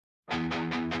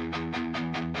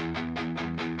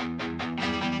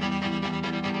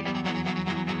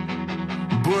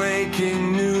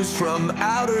Breaking news from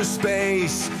outer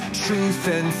space, truth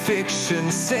and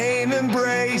fiction, same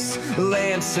embrace.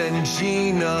 Lance and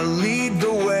Gina lead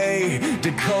the way,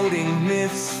 decoding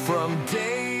myths from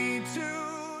day to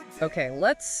day. Okay,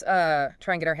 let's try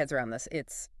and get our heads around this.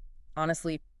 It's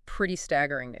honestly pretty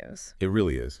staggering news. It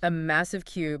really is. A massive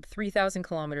cube, 3,000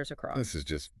 kilometers across. This is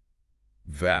just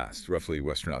vast, roughly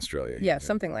Western Australia. Yeah,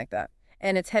 something like that.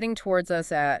 And it's heading towards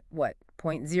us at, what,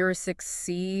 0.06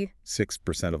 C?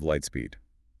 6% of light speed.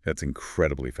 That's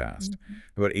incredibly fast.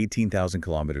 About 18,000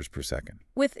 kilometers per second.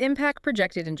 With impact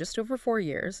projected in just over 4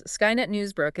 years, Skynet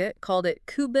News broke it, called it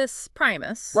Kubis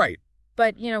Primus. Right.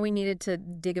 But, we needed to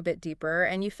dig a bit deeper,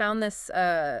 and you found this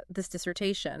this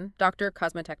dissertation, Dr.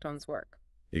 Cosmotecton's work.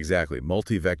 Exactly.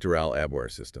 Multivectoral abwehr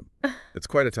system. It's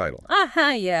quite a title.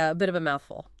 Yeah, a bit of a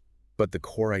mouthful. But the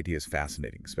core idea is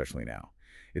fascinating, especially now.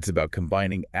 It's about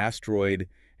combining asteroid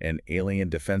and alien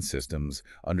defense systems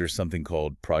under something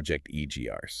called Project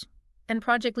EGRs. And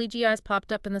Project EGRs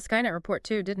popped up in the Skynet report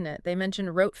too, didn't it? They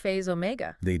mentioned rote phase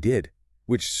omega. They did,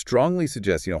 which strongly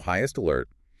suggests, highest alert.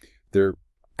 They're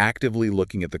actively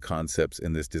looking at the concepts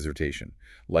in this dissertation,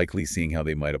 likely seeing how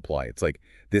they might apply. It's like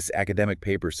this academic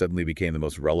paper suddenly became the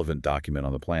most relevant document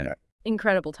on the planet.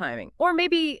 Incredible timing. Or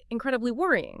maybe incredibly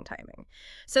worrying timing.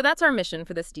 So that's our mission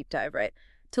for this deep dive, right?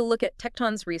 To look at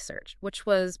Tecton's research, which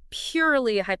was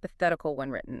purely hypothetical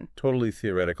when written. Totally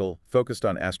theoretical, focused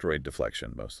on asteroid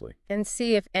deflection mostly. And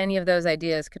see if any of those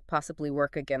ideas could possibly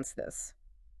work against this.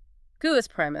 Kubis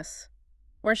Primus.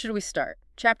 Where should we start?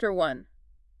 Chapter 1.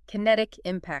 Kinetic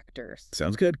Impactors.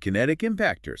 Sounds good. Kinetic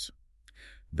Impactors.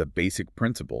 The basic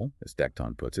principle, as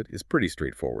Tecton puts it, is pretty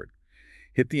straightforward.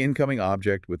 Hit the incoming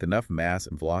object with enough mass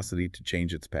and velocity to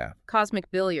change its path.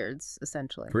 Cosmic billiards,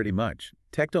 essentially. Pretty much.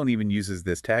 Tecton even uses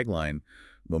this tagline,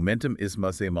 Momentum ist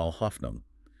Masse mal Hoffnung.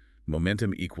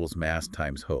 Momentum equals mass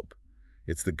times hope.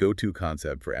 It's the go-to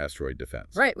concept for asteroid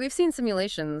defense. Right. We've seen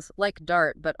simulations like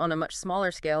DART, but on a much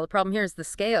smaller scale. The problem here is the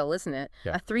scale, isn't it?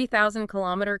 Yeah. A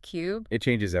 3,000-kilometer cube. It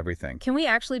changes everything. Can we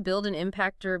actually build an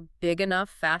impactor big enough,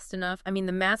 fast enough? I mean,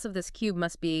 the mass of this cube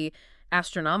must be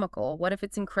astronomical. What if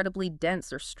it's incredibly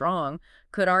dense or strong?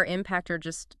 Could our impactor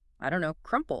just,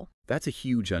 crumple? That's a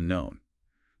huge unknown.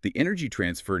 The energy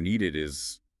transfer needed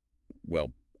is,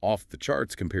 off the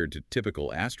charts compared to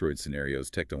typical asteroid scenarios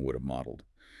Tecton would have modeled.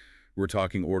 We're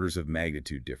talking orders of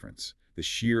magnitude difference, the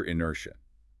sheer inertia.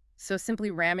 So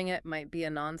simply ramming it might be a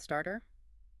non-starter?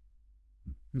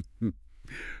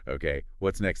 Okay,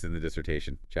 what's next in the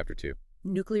dissertation? Chapter 2.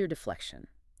 Nuclear deflection.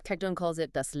 Tecton calls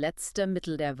it das letzte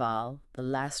Mittel der Wahl, the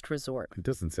last resort. It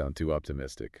doesn't sound too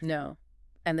optimistic. No.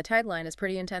 And the tagline is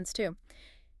pretty intense, too.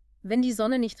 Wenn die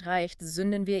Sonne nicht reicht,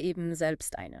 zünden wir eben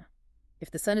selbst eine.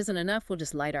 If the sun isn't enough, we'll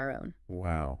just light our own.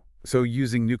 Wow. So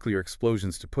using nuclear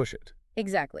explosions to push it.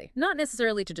 Exactly. Not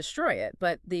necessarily to destroy it,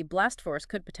 but the blast force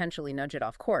could potentially nudge it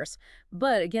off course.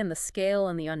 But again, the scale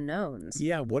and the unknowns.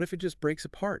 Yeah, what if it just breaks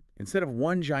apart? Instead of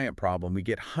one giant problem, we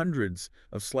get hundreds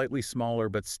of slightly smaller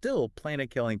but still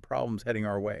planet-killing problems heading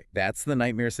our way. That's the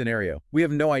nightmare scenario. We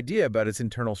have no idea about its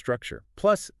internal structure.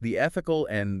 Plus, the ethical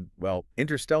and,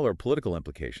 interstellar political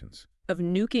implications. Of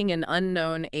nuking an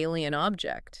unknown alien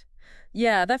object.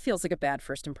 Yeah, that feels like a bad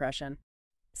first impression.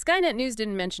 Skynet News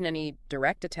didn't mention any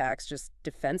direct attacks, just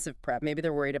defensive prep. Maybe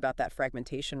they're worried about that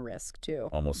fragmentation risk, too.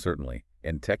 Almost certainly.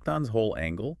 And Tecton's whole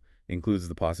angle includes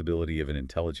the possibility of an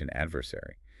intelligent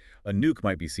adversary. A nuke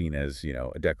might be seen as,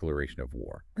 a declaration of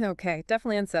war. Okay,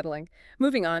 definitely unsettling.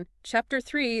 Moving on. Chapter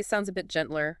 3 sounds a bit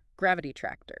gentler. Gravity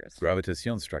tractors.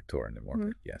 Gravitationstraktoren im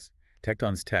Orbit, yes.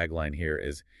 Tecton's tagline here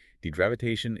is, Die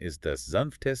Gravitation ist das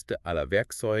sanfteste aller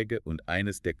Werkzeuge und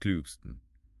eines der klügsten.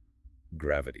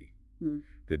 Gravity.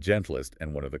 The gentlest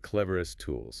and one of the cleverest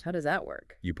tools. How does that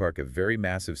work? You park a very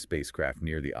massive spacecraft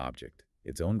near the object.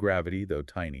 Its own gravity, though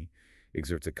tiny,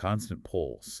 exerts a constant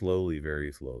pull, slowly,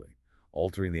 very slowly,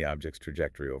 altering the object's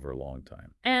trajectory over a long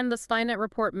time. And the Skynet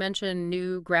report mentioned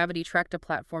new gravity tractor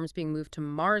platforms being moved to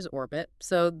Mars orbit,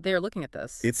 so they're looking at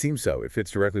this. It seems so. It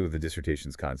fits directly with the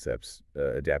dissertation's concepts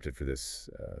adapted for this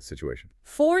situation.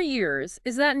 4 years?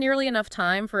 Is that nearly enough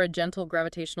time for a gentle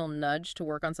gravitational nudge to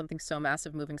work on something so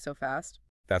massive moving so fast?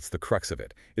 That's the crux of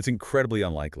it. It's incredibly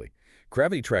unlikely.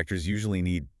 Gravity tractors usually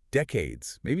need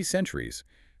decades, maybe centuries,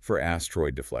 for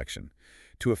asteroid deflection.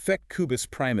 To affect Kubis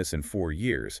Primus in 4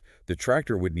 years, the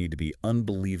tractor would need to be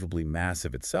unbelievably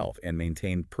massive itself and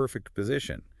maintain perfect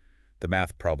position. The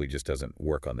math probably just doesn't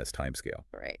work on this timescale.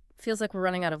 Right. Feels like we're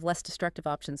running out of less destructive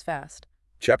options fast.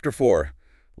 Chapter 4.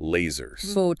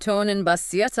 Lasers.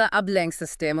 Photonenbasierte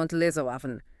Ablenksystem und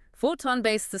Laserwaffen.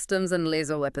 Photon-based systems and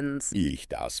laser weapons. Ich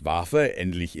das Waffe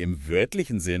endlich im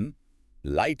wörtlichen Sinn.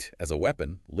 Light as a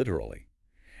weapon, literally.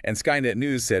 And Skynet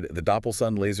News said the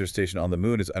Doppelsun laser station on the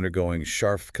moon is undergoing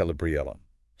sharp calibration.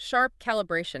 Sharp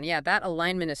calibration. Yeah, that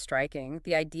alignment is striking.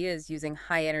 The idea is using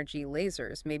high-energy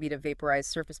lasers, maybe to vaporize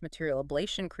surface material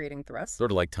ablation, creating thrusts. Sort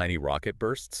of like tiny rocket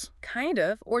bursts? Kind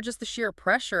of, or just the sheer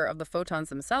pressure of the photons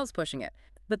themselves pushing it.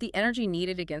 But the energy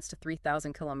needed against a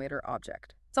 3,000-kilometer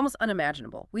object. It's almost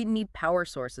unimaginable. We need power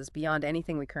sources beyond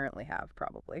anything we currently have,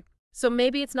 probably. So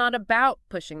maybe it's not about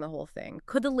pushing the whole thing.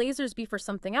 Could the lasers be for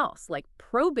something else, like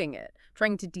probing it,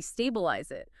 trying to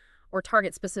destabilize it, or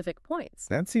target specific points?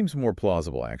 That seems more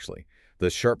plausible, actually. The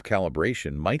sharp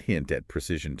calibration might hint at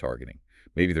precision targeting.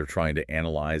 Maybe they're trying to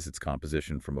analyze its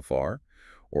composition from afar,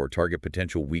 or target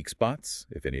potential weak spots,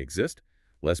 if any exist.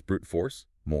 Less brute force,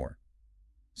 more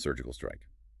surgical strike.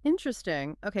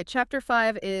 Interesting. Okay, Chapter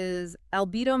 5 is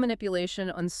Albedo Manipulation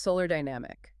on Solar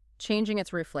Dynamic, changing its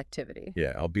reflectivity.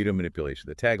 Yeah, albedo manipulation.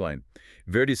 The tagline,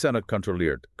 Wer die Sonne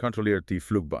kontrolliert, kontrolliert die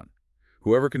Flugbahn.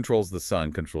 Whoever controls the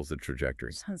sun controls the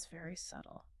trajectory. Sounds very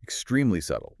subtle. Extremely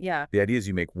subtle. Yeah. The idea is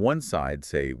you make one side,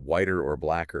 say, whiter or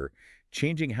blacker,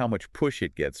 changing how much push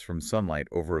it gets from sunlight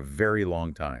over a very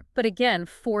long time. But again,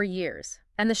 4 years.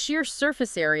 And the sheer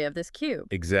surface area of this cube.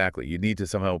 Exactly. You need to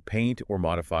somehow paint or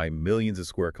modify millions of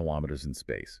square kilometers in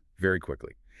space very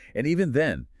quickly. And even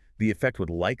then, the effect would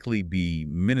likely be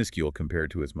minuscule compared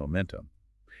to its momentum.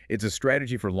 It's a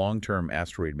strategy for long-term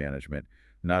asteroid management,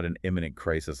 not an imminent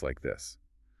crisis like this.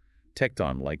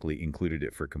 Tecton likely included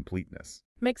it for completeness.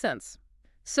 Makes sense.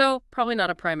 So, probably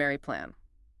not a primary plan.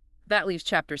 That leaves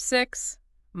Chapter 6,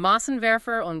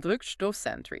 Massenwerfer und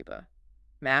Rückstoßantriebe.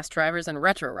 Mass drivers and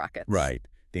retro-rockets. Right.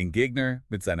 Den Gegner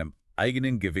mit seinem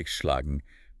eigenen Gewicht schlagen,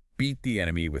 beat the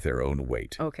enemy with their own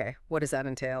weight. Okay, what does that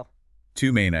entail?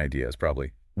 Two main ideas,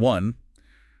 probably. One,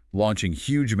 launching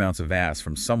huge amounts of mass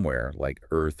from somewhere, like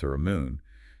Earth or a moon,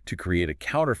 to create a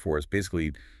counterforce,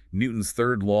 basically Newton's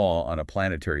third law on a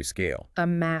planetary scale. A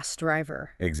mass driver.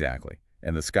 Exactly.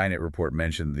 And the Skynet report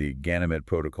mentioned the Ganymede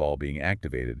protocol being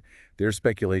activated. There's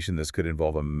speculation this could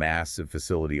involve a massive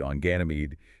facility on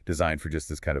Ganymede designed for just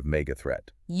this kind of mega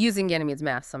threat. Using Ganymede's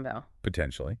mass somehow.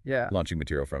 Potentially. Yeah. Launching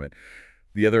material from it.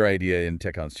 The other idea in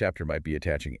Tecton's chapter might be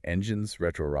attaching engines,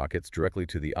 retro-rockets, directly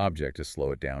to the object to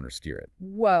slow it down or steer it.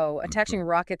 Whoa, attaching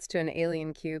rockets to an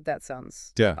alien cube, that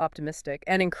sounds optimistic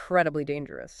and incredibly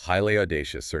dangerous. Highly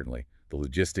audacious, certainly. The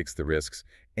logistics, the risks,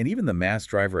 and even the mass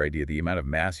driver idea, the amount of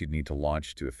mass you'd need to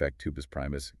launch to affect Kubis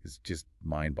Primus is just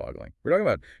mind-boggling. We're talking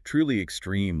about truly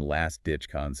extreme last-ditch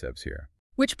concepts here.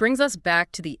 Which brings us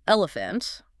back to the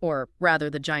elephant, or rather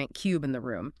the giant cube in the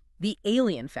room, the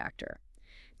alien factor.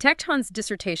 Tecton's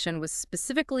dissertation was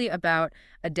specifically about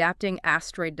adapting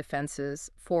asteroid defenses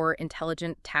for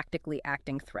intelligent, tactically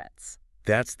acting threats.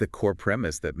 That's the core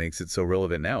premise that makes it so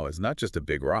relevant now. It's not just a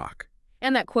big rock.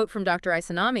 And that quote from Dr.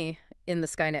 Isanami in the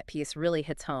Skynet piece really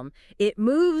hits home. It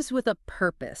moves with a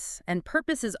purpose, and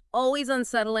purpose is always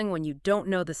unsettling when you don't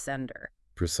know the sender.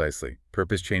 Precisely.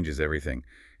 Purpose changes everything.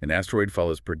 An asteroid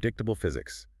follows predictable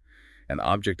physics. An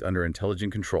object under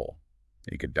intelligent control.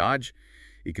 It could dodge.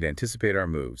 It could anticipate our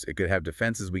moves. It could have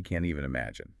defenses we can't even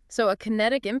imagine. So a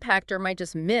kinetic impactor might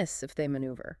just miss if they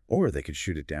maneuver. Or they could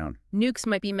shoot it down. Nukes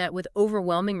might be met with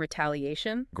overwhelming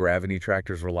retaliation. Gravity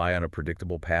tractors rely on a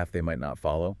predictable path they might not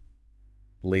follow.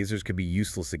 Lasers could be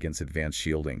useless against advanced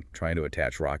shielding, trying to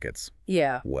attach rockets.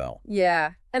 Yeah. Well.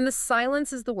 Yeah. And the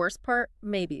silence is the worst part?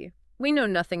 Maybe. We know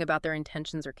nothing about their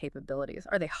intentions or capabilities.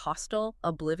 Are they hostile,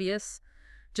 oblivious,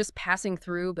 just passing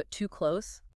through but too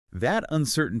close? That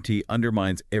uncertainty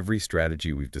undermines every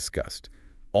strategy we've discussed.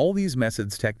 All these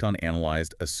methods Tecton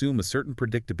analyzed assume a certain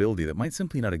predictability that might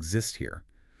simply not exist here.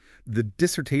 The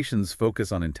dissertation's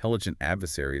focus on intelligent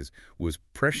adversaries was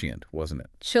prescient, wasn't it?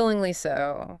 Chillingly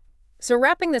so. So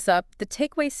wrapping this up, the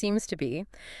takeaway seems to be,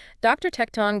 Dr.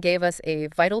 Tecton gave us a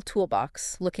vital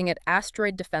toolbox looking at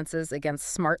asteroid defenses against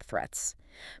smart threats.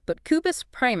 But Kubis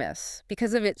Primus,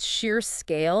 because of its sheer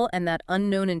scale and that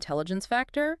unknown intelligence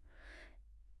factor,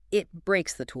 it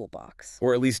breaks the toolbox.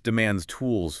 Or at least demands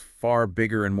tools far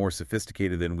bigger and more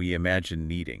sophisticated than we imagine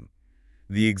needing.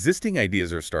 The existing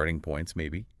ideas are starting points,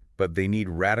 maybe, but they need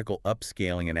radical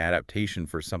upscaling and adaptation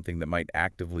for something that might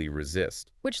actively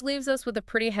resist. Which leaves us with a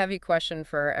pretty heavy question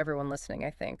for everyone listening,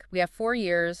 I think. We have 4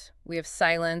 years, we have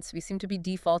silence, we seem to be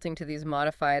defaulting to these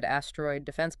modified asteroid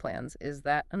defense plans. Is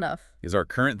that enough? Is our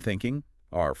current thinking,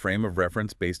 our frame of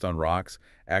reference based on rocks,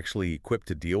 actually equipped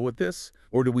to deal with this?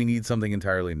 Or do we need something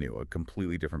entirely new, a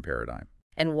completely different paradigm?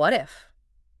 And what if?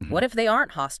 What if they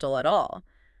aren't hostile at all?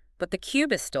 But the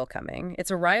cube is still coming.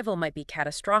 Its arrival might be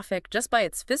catastrophic just by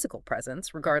its physical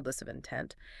presence, regardless of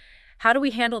intent. How do we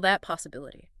handle that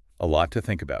possibility? A lot to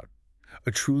think about.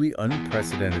 A truly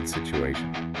unprecedented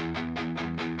situation.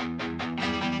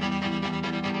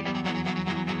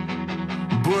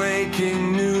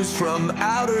 Breaking news from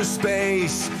outer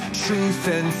space. Truth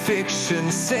and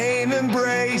fiction, same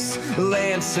embrace.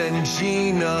 Lance and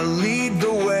Gina lead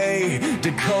the way,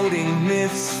 decoding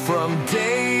myths from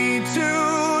day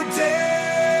to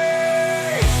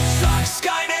day.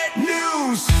 Skynet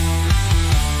News,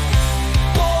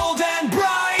 bold and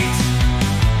bright.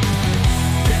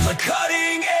 It's a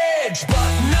cutting edge,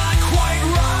 but not quite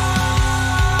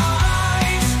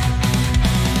right.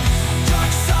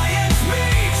 Dark science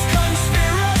meets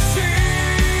conspiracy.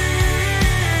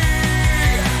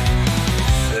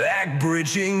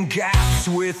 Bridging gaps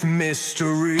with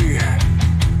mystery.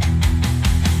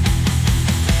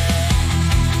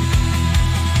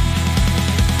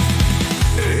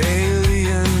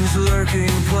 Aliens lurking,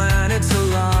 planets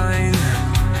align.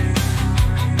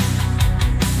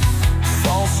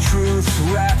 False truths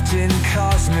wrapped in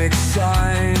cosmic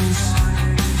signs.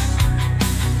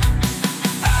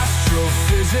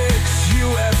 Astrophysics,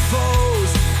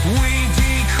 UFOs, we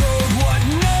decode what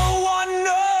no one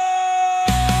knows.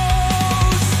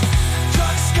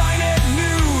 Dark Skynet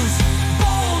News,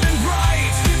 bold and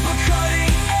bright. Keep a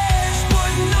cutting edge,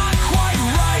 but not quite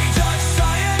right. Dark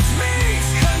science meets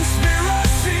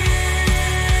conspiracy.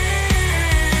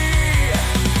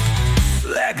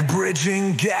 Like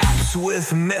bridging gaps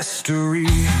with mystery.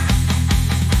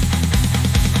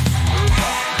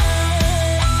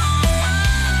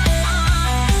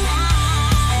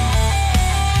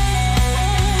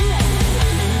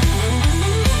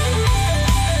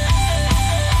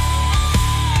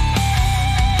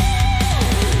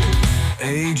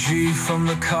 AG from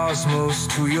the cosmos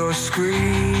to your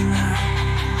screen.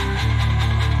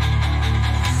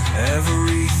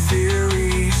 Every theory